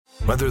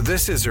Whether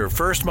this is her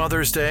first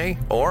Mother's Day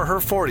or her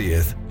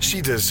 40th, she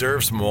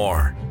deserves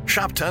more.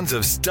 Shop tons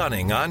of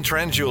stunning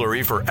on-trend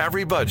jewelry for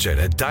every budget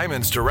at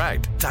Diamonds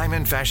Direct.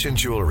 Diamond fashion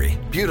jewelry,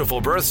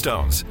 beautiful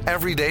birthstones,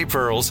 everyday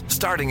pearls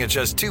starting at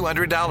just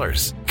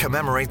 $200.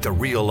 Commemorate the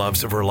real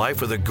loves of her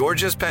life with a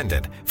gorgeous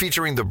pendant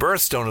featuring the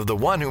birthstone of the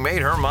one who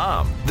made her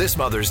mom. This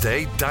Mother's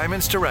Day,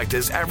 Diamonds Direct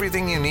is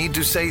everything you need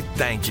to say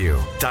thank you.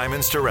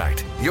 Diamonds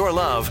Direct. Your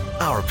love,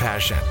 our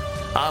passion.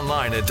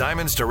 Online at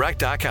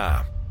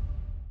diamondsdirect.com.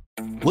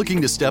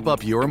 Looking to step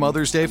up your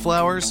Mother's Day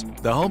flowers?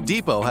 The Home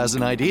Depot has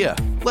an idea.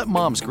 Let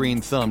Mom's green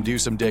thumb do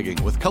some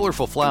digging with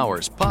colorful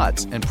flowers,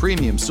 pots, and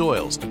premium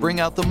soils to bring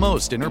out the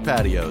most in her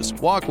patios,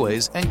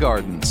 walkways, and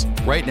gardens.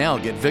 Right now,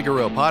 get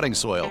Vigoro potting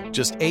soil,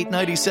 just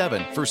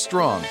 $8.97 for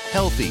strong,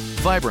 healthy,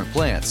 vibrant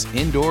plants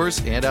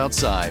indoors and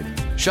outside.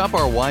 Shop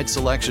our wide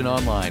selection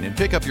online and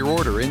pick up your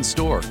order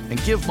in-store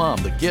and give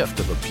Mom the gift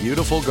of a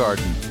beautiful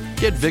garden.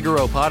 Get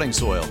Vigoro potting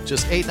soil,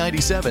 just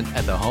 $8.97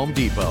 at the Home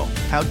Depot.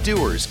 How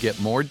doers get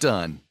more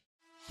done.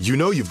 You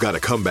know you've got a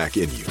comeback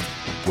in you.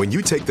 When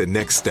you take the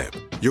next step,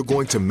 you're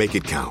going to make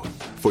it count.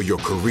 For your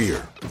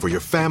career, for your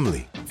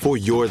family, for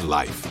your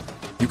life.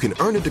 You can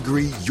earn a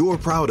degree you're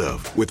proud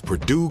of with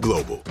Purdue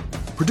Global.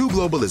 Purdue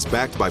Global is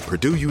backed by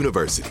Purdue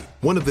University,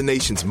 one of the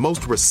nation's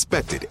most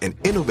respected and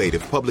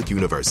innovative public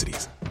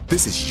universities.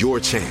 This is your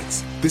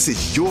chance. This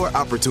is your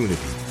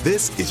opportunity.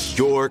 This is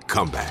your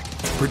comeback.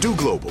 Purdue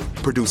Global,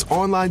 Purdue's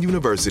online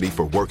university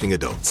for working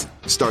adults.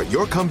 Start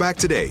your comeback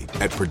today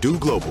at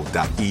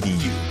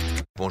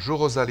purdueglobal.edu. Bonjour,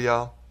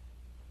 Rosalia.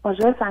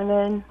 Bonjour,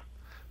 Simon.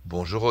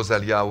 Bonjour,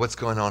 Rosalia. What's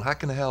going on? How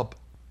can I help?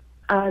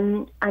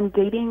 I'm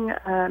dating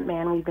a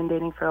man. We've been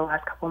dating for the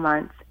last couple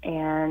months,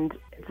 and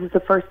this is the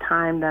first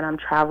time that I'm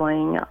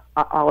traveling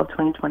all of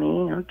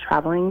 2020.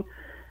 Traveling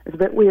is a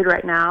bit weird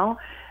right now.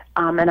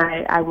 And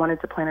I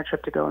wanted to plan a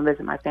trip to go and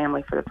visit my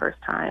family for the first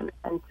time.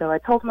 And so I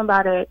told him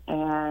about it,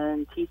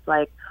 and he's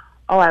like,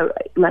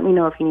 let me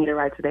know if you need a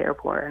ride to the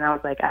airport. And I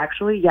was like,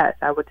 actually, yes,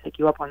 I would take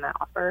you up on that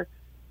offer.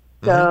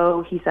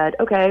 So he said,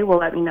 okay, well,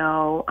 let me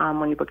know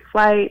when you book your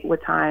flight,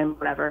 what time,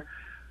 whatever.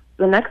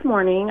 The next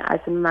morning, I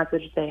sent him a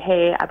message to say,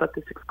 hey, I booked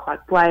the 6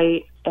 o'clock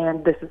flight,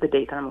 and this is the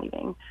date that I'm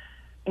leaving.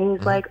 And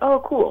he's like,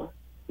 oh, cool.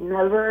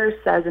 Never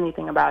says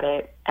anything about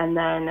it. And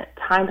then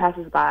time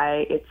passes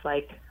by. It's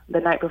like the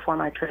night before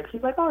my trip.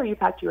 He's like, oh, are you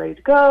packed? You ready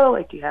to go?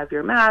 Like, do you have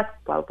your mask?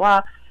 Blah, blah,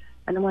 blah.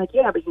 And I'm like,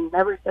 yeah, but he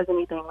never says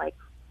anything like,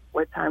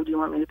 what time do you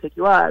want me to pick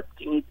you up?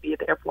 Do you need to be at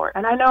the airport?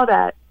 And I know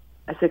that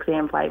a 6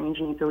 a.m. flight means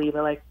you need to leave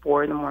at like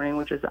 4 in the morning,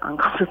 which is an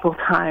uncomfortable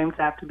time to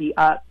have to be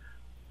up.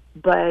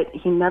 But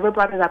he never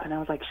brought it up, and I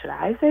was like, should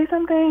I say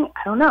something?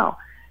 I don't know.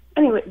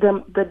 Anyway,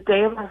 the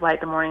day of my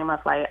flight, the morning of my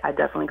flight, I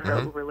definitely could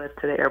have Uber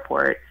Lyft to the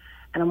airport.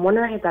 And I'm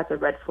wondering if that's a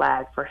red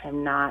flag for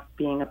him not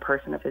being a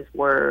person of his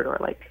word, or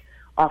like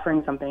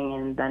offering something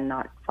and then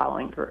not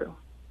following through.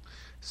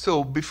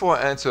 So before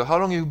I answer, how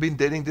long have you been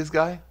dating this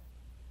guy?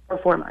 For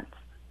 4 months.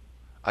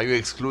 Are you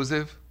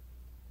exclusive?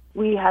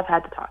 We have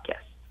had to talk,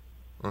 yes.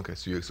 Okay,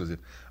 so you're exclusive.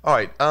 All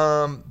right.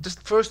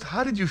 Just first,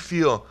 how did you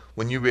feel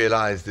when you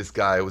realized this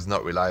guy was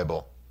not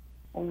reliable?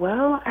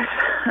 Well,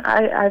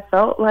 I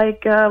felt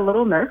like a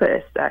little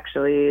nervous,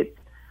 actually.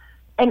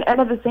 And at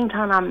the same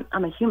time,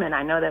 I'm a human.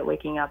 I know that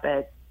waking up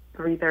at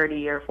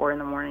 3:30 or 4 in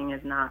the morning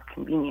is not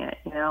convenient,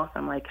 So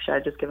I'm like, should I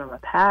just give him a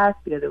pass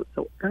because it was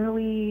so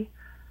early?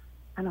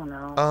 I don't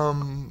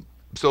know.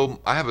 So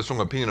I have a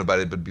strong opinion about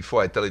it, but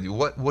before I tell you,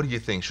 what do you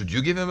think? Should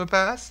you give him a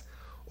pass,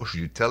 or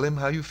should you tell him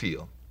how you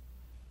feel?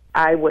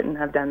 I wouldn't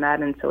have done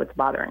that, and so it's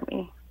bothering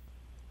me.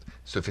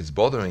 So if it's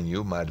bothering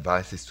you, my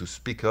advice is to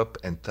speak up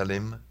and tell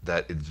him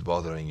that it's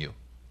bothering you.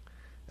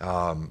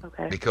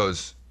 Okay.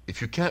 Because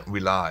if you can't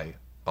rely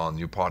on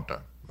your partner,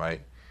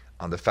 right,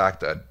 on the fact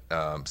that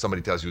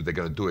somebody tells you they're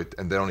going to do it,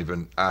 and they don't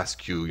even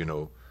ask you,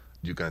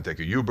 you're going to take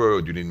a Uber,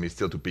 or do you need me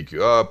still to pick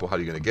you up, or how are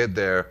you going to get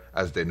there,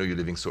 as they know you're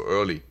leaving so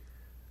early,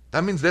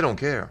 that means they don't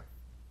care.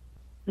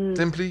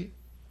 Simply,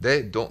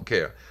 they don't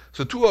care.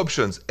 So 2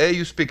 options. A,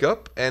 you speak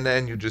up, and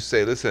then you just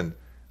say, listen,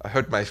 I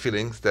hurt my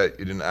feelings that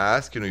you didn't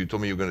ask. You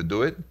told me you were going to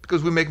do it.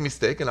 Because we make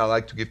mistakes, and I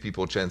like to give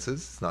people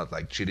chances. It's not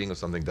like cheating or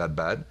something that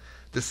bad.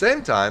 At the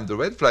same time, the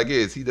red flag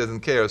is he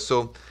doesn't care.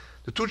 So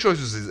the 2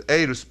 choices is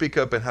A, to speak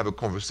up and have a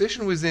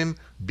conversation with him.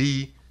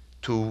 B,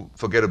 to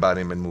forget about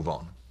him and move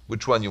on.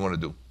 Which one you want to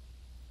do?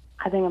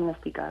 I think I'm going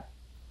to speak up.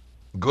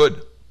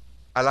 Good.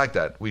 I like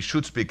that. We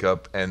should speak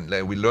up, and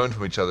we learn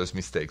from each other's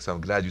mistakes. So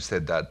I'm glad you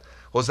said that.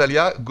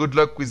 Rosalia, good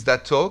luck with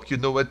that talk. You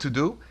know what to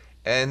do.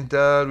 And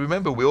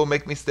remember, we all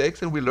make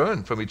mistakes, and we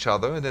learn from each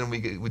other, and then we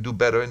do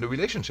better in the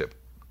relationship.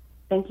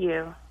 Thank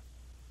you.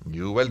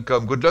 You're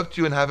welcome. Good luck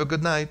to you, and have a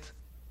good night.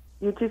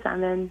 You too,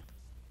 Simon.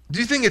 Do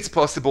you think it's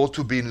possible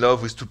to be in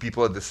love with 2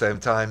 people at the same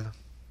time?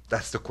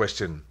 That's the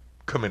question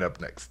coming up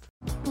next.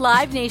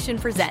 Live Nation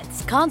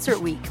presents Concert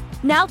Week.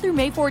 Now through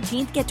May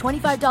 14th, get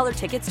 $25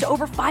 tickets to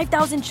over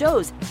 5,000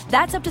 shows.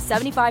 That's up to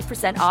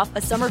 75% off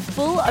a summer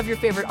full of your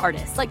favorite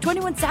artists like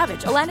 21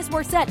 Savage, Alanis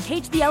Morissette,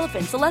 Cage the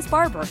Elephant, Celeste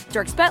Barber,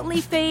 Dierks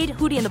Bentley, Fade,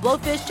 Hootie and the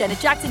Blowfish, Janet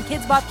Jackson,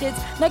 Kids Bop Kids,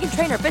 Meghan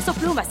Trainor, Peso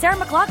Pluma, Sarah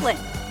McLachlan.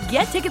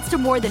 Get tickets to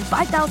more than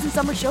 5,000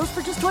 summer shows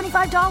for just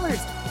 $25.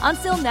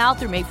 Until now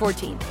through May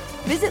 14th.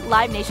 Visit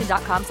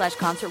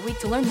LiveNation.com/Concert Week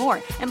to learn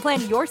more and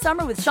plan your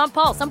summer with Sean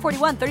Paul, Sum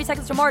 41, 30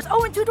 Seconds to Mars,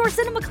 and Two Door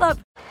Cinema Club.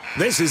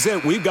 This is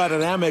it. We've got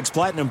an Amex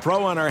Platinum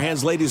Pro on our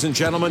hands, ladies and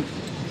gentlemen.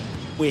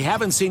 We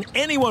haven't seen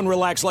anyone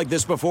relax like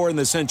this before in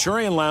the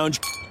Centurion Lounge.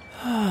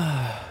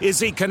 Is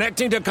he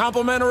connecting to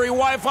complimentary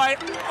Wi-Fi?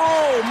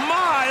 Oh,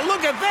 my!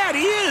 Look at that!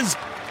 He is!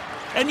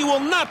 And you will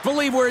not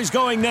believe where he's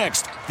going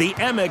next. The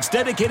Amex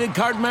dedicated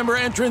card member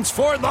entrance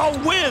for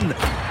the win.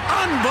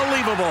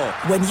 Unbelievable.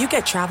 When you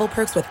get travel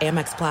perks with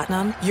Amex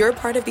Platinum, you're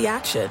part of the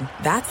action.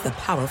 That's the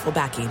powerful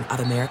backing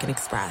of American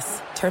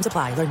Express. Terms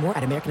apply. Learn more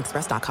at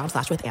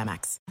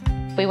americanexpress.com/withAmex.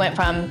 We went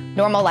from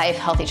normal life,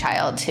 healthy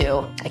child to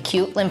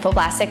acute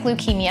lymphoblastic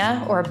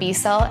leukemia or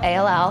B-cell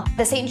ALL.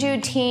 The St.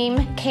 Jude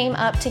team came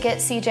up to get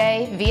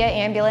CJ via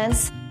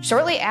ambulance.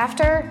 Shortly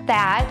after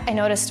that, I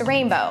noticed a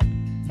rainbow.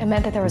 It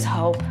meant that there was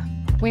hope.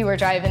 We were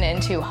driving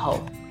into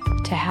hope.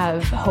 To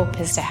have hope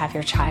is to have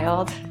your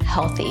child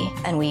healthy,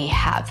 and we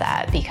have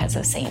that because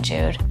of St.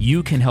 Jude.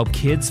 You can help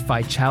kids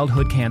fight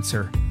childhood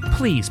cancer.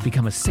 Please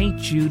become a St.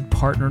 Jude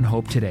Partner in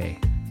Hope today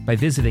by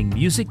visiting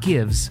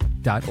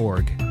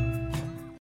musicgives.org.